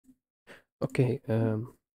Okay,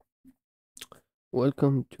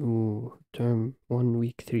 welcome to term 1,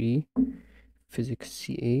 week 3, physics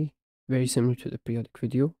CA. Very similar to the periodic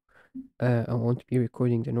video. I won't be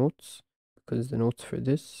recording the notes because the notes for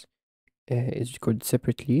this is recorded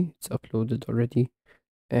separately. It's uploaded already,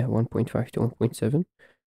 1.5 to 1.7.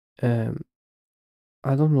 Um,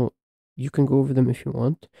 I don't know, you can go over them if you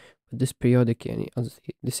want, but this periodic,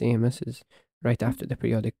 this AMS is right after the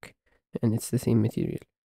periodic and it's the same material.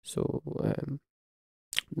 So,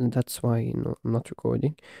 that's why I'm not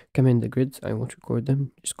recording. Come in the grids, I won't record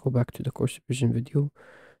them. Just go back to the course revision video.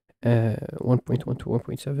 1.1 to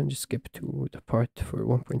 1.7. Just skip to the part for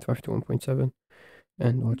 1.5 to 1.7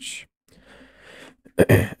 and watch.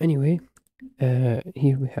 Anyway,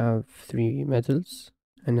 here we have 3 metals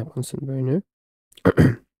and a Bunsen burner.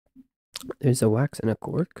 There's a wax and a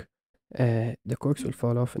cork. The corks will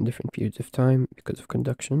fall off in different periods of time because of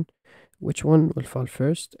conduction. Which one will fall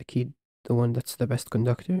first? Akid, the one that's the best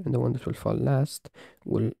conductor, and the one that will fall last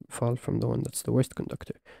will fall from the one that's the worst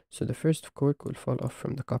conductor. So the first cork will fall off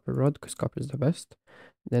from the copper rod because copper is the best.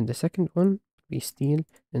 Then the second one will be steel,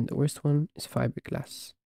 and the worst one is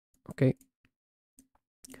fiberglass. Okay.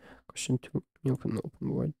 Question 2. You open the open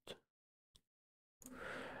board.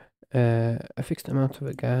 A fixed amount of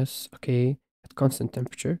a gas, okay, at constant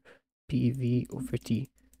temperature, PV over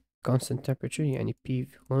T. Constant temperature, يعني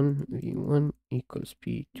PV1 V1 equals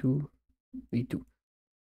P2 V2.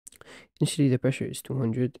 Initially, the pressure is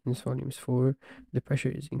 200 and this volume is 4. The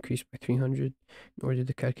pressure is increased by 300. In order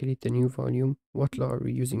to calculate the new volume, what law are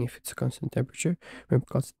we using if it's a constant temperature? Remember,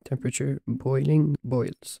 constant temperature, boiling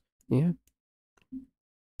boils. Yeah.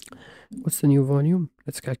 What's the new volume?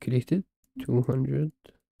 Let's calculate it. 200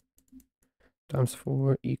 times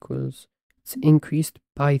 4 equals, it's increased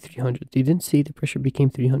by 300. They didn't say the pressure became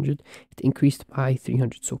 300. It increased by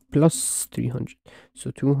 300. So plus 300. So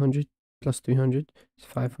 200 plus 300 is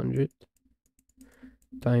 500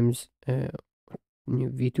 times new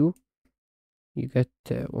V2. You get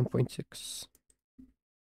 1.6.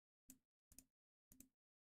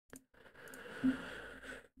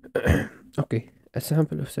 Okay, a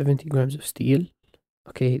sample of 70 grams of steel.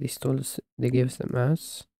 Okay, they gave us the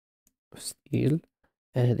mass of steel.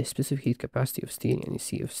 The specific heat capacity of steel, يعني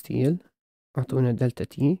C of steel. أعطونا delta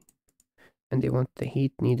T. And they want the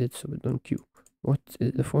heat needed, so بدهم Q. What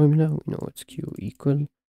is the formula? We know it's Q equal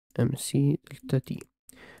mc delta T,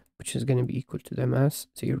 which is going to be equal to the mass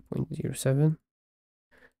 0.07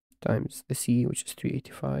 times the C, which is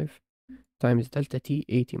 385, times delta T,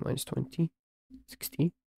 80 minus 20,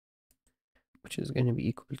 60, which is going to be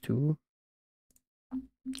equal to,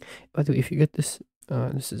 by the way, if you get this,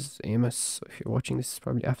 this is AMS, so if you're watching this, is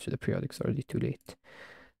probably after the periodic, it's already too late.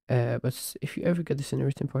 But if you ever get this in a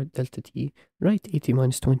written part, delta T, write 80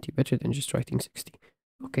 minus 20, better than just writing 60,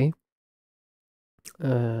 okay?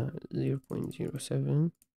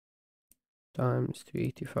 0.07 times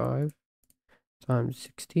 385 times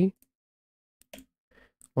 60,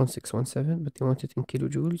 1617, but they want it in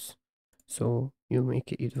kilojoules, so you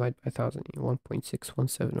make it, you divide by 1000,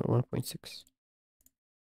 1.617 or 1.6.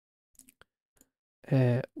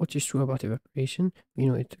 What is true about evaporation? We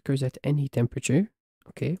know it occurs at any temperature,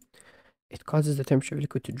 okay? It causes the temperature of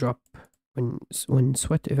liquid to drop. When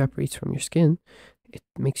sweat evaporates from your skin, it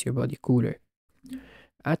makes your body cooler.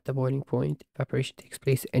 At the boiling point, evaporation takes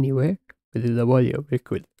place anywhere within the body of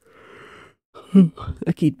liquid.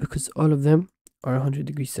 Akid, because all of them are 100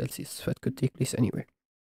 degrees Celsius, so it could take place anywhere.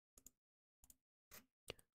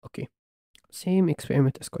 Okay, same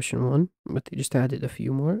experiment as question 1, but they just added a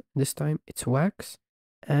few more. This time it's wax,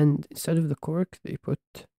 and instead of the cork, they put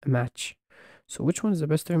a match. So which one is the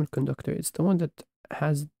best thermal conductor? It's the one that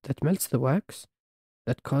melts the wax,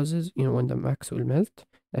 that causes, when the wax will melt,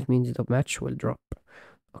 that means the match will drop.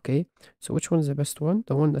 Okay, so which one is the best one?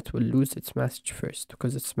 The one that will lose its match first,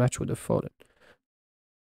 because its match would have fallen.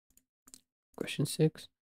 Question 6.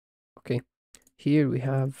 Okay, here we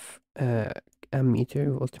have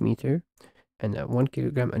ammeter, voltmeter, and a 1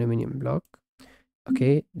 kilogram aluminum block.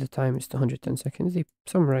 Okay, the time is 210 seconds. They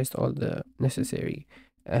summarized all the necessary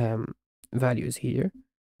values here.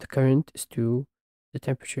 The current is 2, the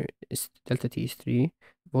temperature is delta T is 3,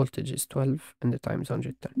 voltage is 12, and the time is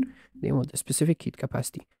 110. They want the specific heat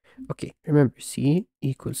capacity. Okay, remember, C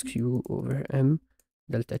equals Q over M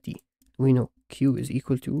delta T. We know Q is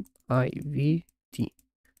equal to IVT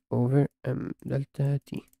over M delta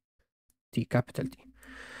T, T capital T.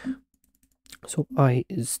 So I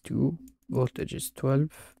is 2, voltage is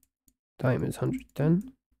 12, time is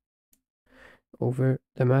 110, over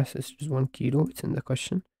the mass is just 1 kilo, it's in the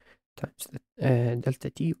question, times the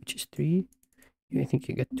delta T, which is 3. I think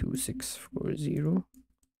you get 2640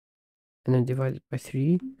 and then divided by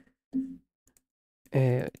 3,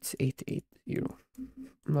 it's 880.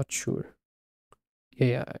 I'm not sure.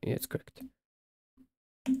 Yeah, it's correct.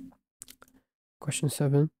 Question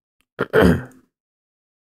 7.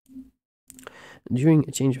 During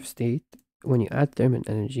a change of state, when you add thermal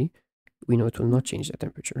energy, we know it will not change the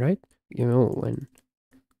temperature, right? You know, when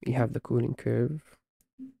we have the cooling curve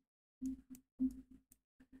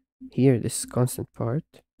here, this constant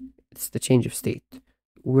part, it's the change of state.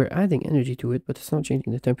 We're adding energy to it, but it's not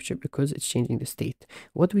changing the temperature because it's changing the state.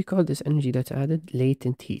 What do we call this energy that's added?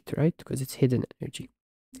 Latent heat, right? Because it's hidden energy.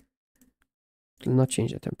 It will not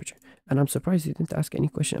change the temperature. And I'm surprised you didn't ask any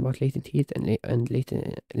question about latent heat and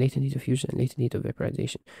latent heat of fusion and latent heat of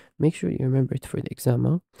vaporization. Make sure you remember it for the exam.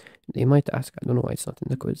 Huh? They might ask, I don't know why it's not in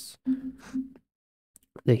the quiz.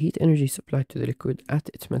 The heat energy supplied to the liquid at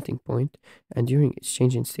its melting point and during its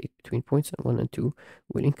changing state between points 1 and 2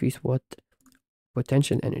 will increase what?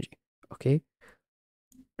 Potential energy. Okay?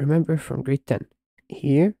 Remember from grade 10.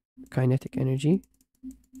 Here, kinetic energy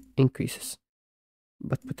increases,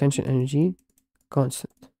 but potential energy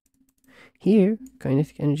constant. Here,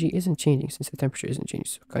 kinetic energy isn't changing since the temperature isn't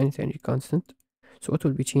changing. So kinetic energy constant. So what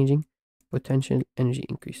will be changing? Potential energy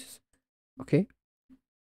increases. Okay?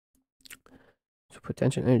 So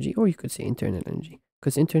potential energy, or you could say internal energy,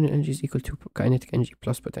 because internal energy is equal to kinetic energy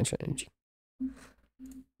plus potential energy.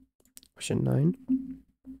 Question 9.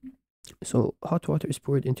 So hot water is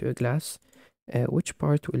poured into a glass. Which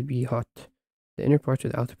part will be hot? The inner part or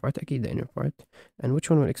the outer part? Okay, the inner part. And which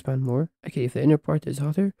one will expand more? Okay, if the inner part is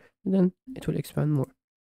hotter, then it will expand more.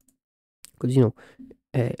 Because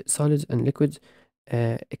solids and liquids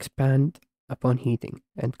expand upon heating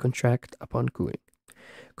and contract upon cooling.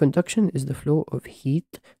 Conduction is the flow of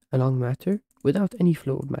heat along matter without any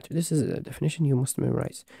flow of matter. This is a definition you must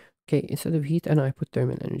memorize. Okay, instead of heat, and I put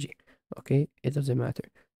thermal energy. Okay, it doesn't matter.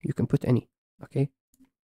 You can put any. Okay.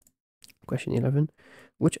 Question 11.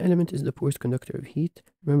 Which element is the poorest conductor of heat?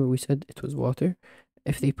 Remember we said it was water.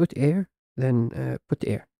 If they put air, then put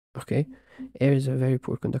air. Okay. Air is a very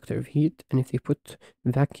poor conductor of heat. And if they put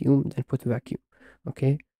vacuum, then put vacuum.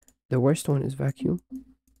 Okay. The worst one is vacuum.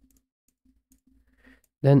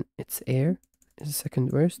 Then it's air is the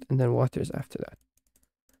second worst. And then water is after that.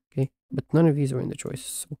 Okay. But none of these were in the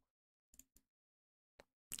choices.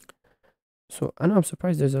 So I know I'm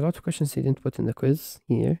surprised there's a lot of questions they didn't put in the quiz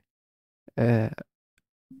here.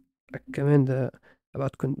 Recommend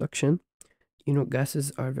about conduction.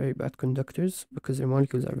 Gases are very bad conductors because their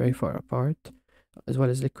molecules are very far apart, as well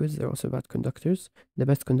as liquids. They're also bad conductors. The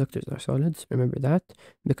best conductors are solids. Remember that,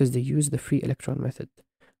 because they use the free electron method.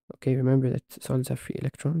 Okay, remember that solids have free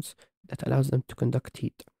electrons that allows them to conduct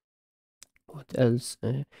heat. What else?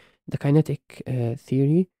 The kinetic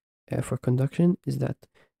theory for conduction is that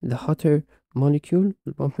the hotter molecule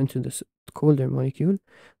will bump into the colder molecule.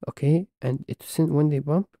 Okay, and when they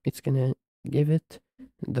bump, it's gonna give it,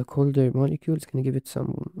 the colder molecule is gonna give it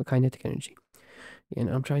some kinetic energy. And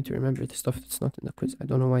I'm trying to remember the stuff that's not in the quiz. I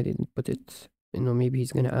don't know why they didn't put it. Maybe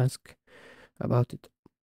he's gonna ask about it.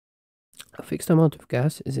 A fixed amount of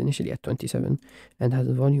gas is initially at 27 and has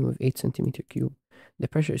a volume of 8 centimeter cube. The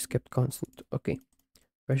pressure is kept constant. Okay,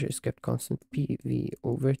 pressure is kept constant. PV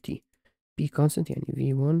over T. P constant, يعني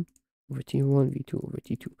V1 over T1, V2 over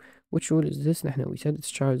T2. Which rule is this? We said it's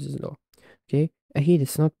Charles's law. Okay, أكيد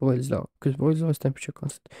it's not Boyle's law, because Boyle's law is temperature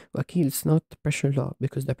constant. وأكيد it's not pressure law,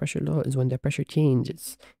 because the pressure law is when the pressure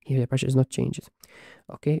changes. Here the pressure is not changes.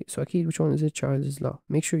 Okay, so أكيد which one is it? Charles's law.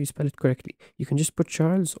 Make sure you spell it correctly. You can just put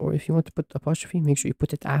Charles, or if you want to put apostrophe, make sure you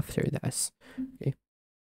put it after the S.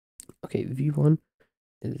 Okay, V1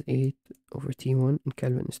 is 8 over T1 in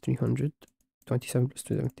Kelvin is 300. 27 plus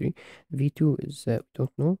 273. V2 is, we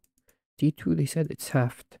don't know. T2, they said it's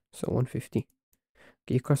halved, so 150.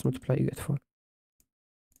 Okay, you cross multiply, you get 4.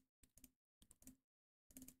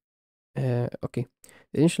 Okay,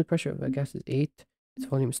 the initial pressure of a gas is 8, its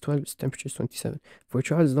volume is 12, its temperature is 27. For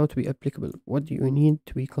Charles' law to be applicable, what do you need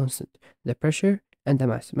to be constant? The pressure and the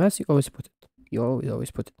mass. Mass, you always put it. You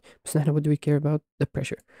always put it. But now, what do we care about? The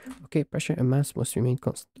pressure. Okay, pressure and mass must remain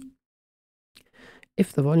constant.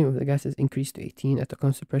 If the volume of the gas is increased to 18 at a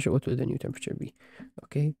constant pressure, what will the new temperature be?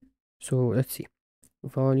 Okay, so let's see.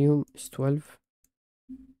 Volume is 12.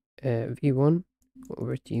 V1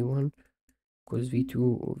 over T1 equals V2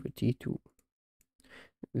 over T2.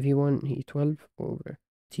 V1 he 12 over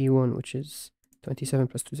T1, which is 27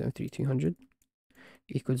 plus 273, 300,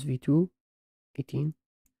 equals V2, 18,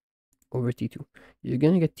 over T2. You're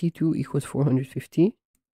gonna get T2 equals 450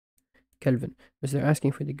 Kelvin, because they're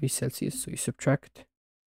asking for degrees Celsius, so you subtract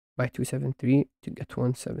by 273 to get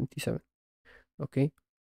 177. Okay,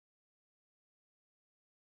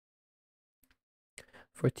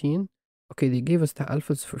 14. Okay, they gave us the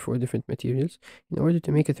alphas for 4 different materials in order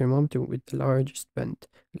to make a thermometer with the largest bend.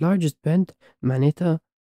 Largest bend معناتها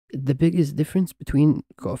the biggest difference between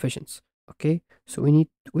coefficients. Okay, so we need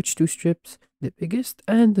which two strips? The biggest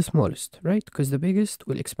and the smallest, right? Because the biggest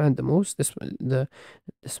will expand the most, the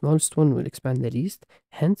smallest one will expand the least,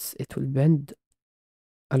 hence it will bend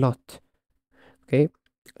a lot. Okay,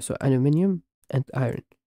 so aluminium and iron.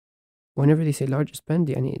 Whenever they say largest bend,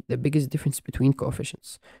 يعني the biggest difference between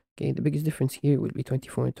coefficients. Okay, the biggest difference here will be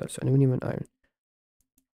 24 and 12, so aluminum and iron.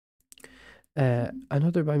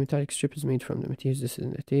 Another bimetallic strip is made from the materials. This is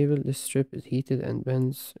in the table. This strip is heated and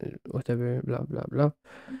bends, whatever, blah, blah, blah.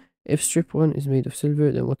 If strip 1 is made of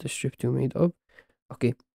silver, then what is strip 2 made of?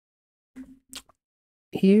 Okay.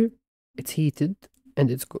 Here, it's heated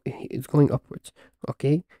and it's going upwards.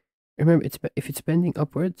 Okay. Remember, if it's bending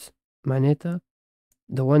upwards, معناتها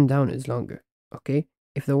the one down is longer. Okay.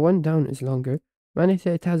 If the one down is longer,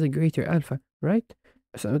 معناتها it has a greater alpha, right?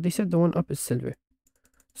 So they said the one up is silver.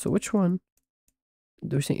 So which one?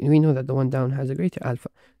 They're saying we know that the one down has a greater alpha.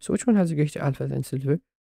 So which one has a greater alpha than silver?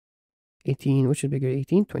 18. Which is bigger?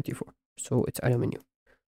 18, 24. So it's aluminium.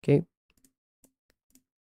 Okay.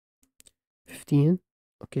 15.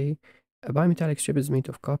 Okay. A bimetallic strip is made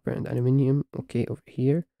of copper and aluminium. Okay, over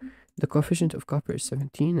here. The coefficient of copper is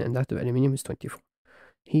 17 and that of aluminium is 24.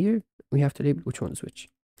 Here we have to label which one is which.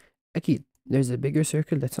 أكيد there's a bigger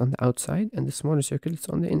circle that's on the outside and the smaller circle that's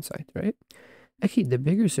on the inside, right? Actually, the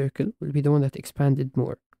bigger circle will be the one that expanded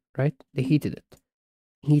more, right? They heated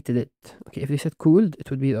it. Okay, if they said cooled, it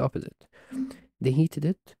would be the opposite. They heated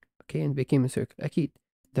it, okay, and became a circle. Actually,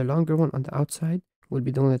 the longer one on the outside will be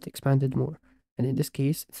the one that expanded more. And in this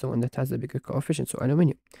case, it's the one that has the bigger coefficient, so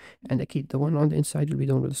aluminium. And actually, the one on the inside will be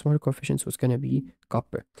the one with the smaller coefficient, so it's going to be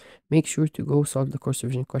copper. Make sure to go solve the course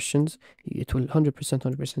revision questions. It will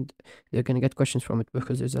 100%, they're going to get questions from it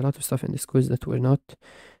because there's a lot of stuff in this quiz that were not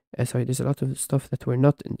there's a lot of stuff that were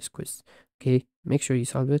not in this quiz. Okay, make sure you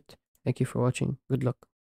solve it. Thank you for watching. Good luck.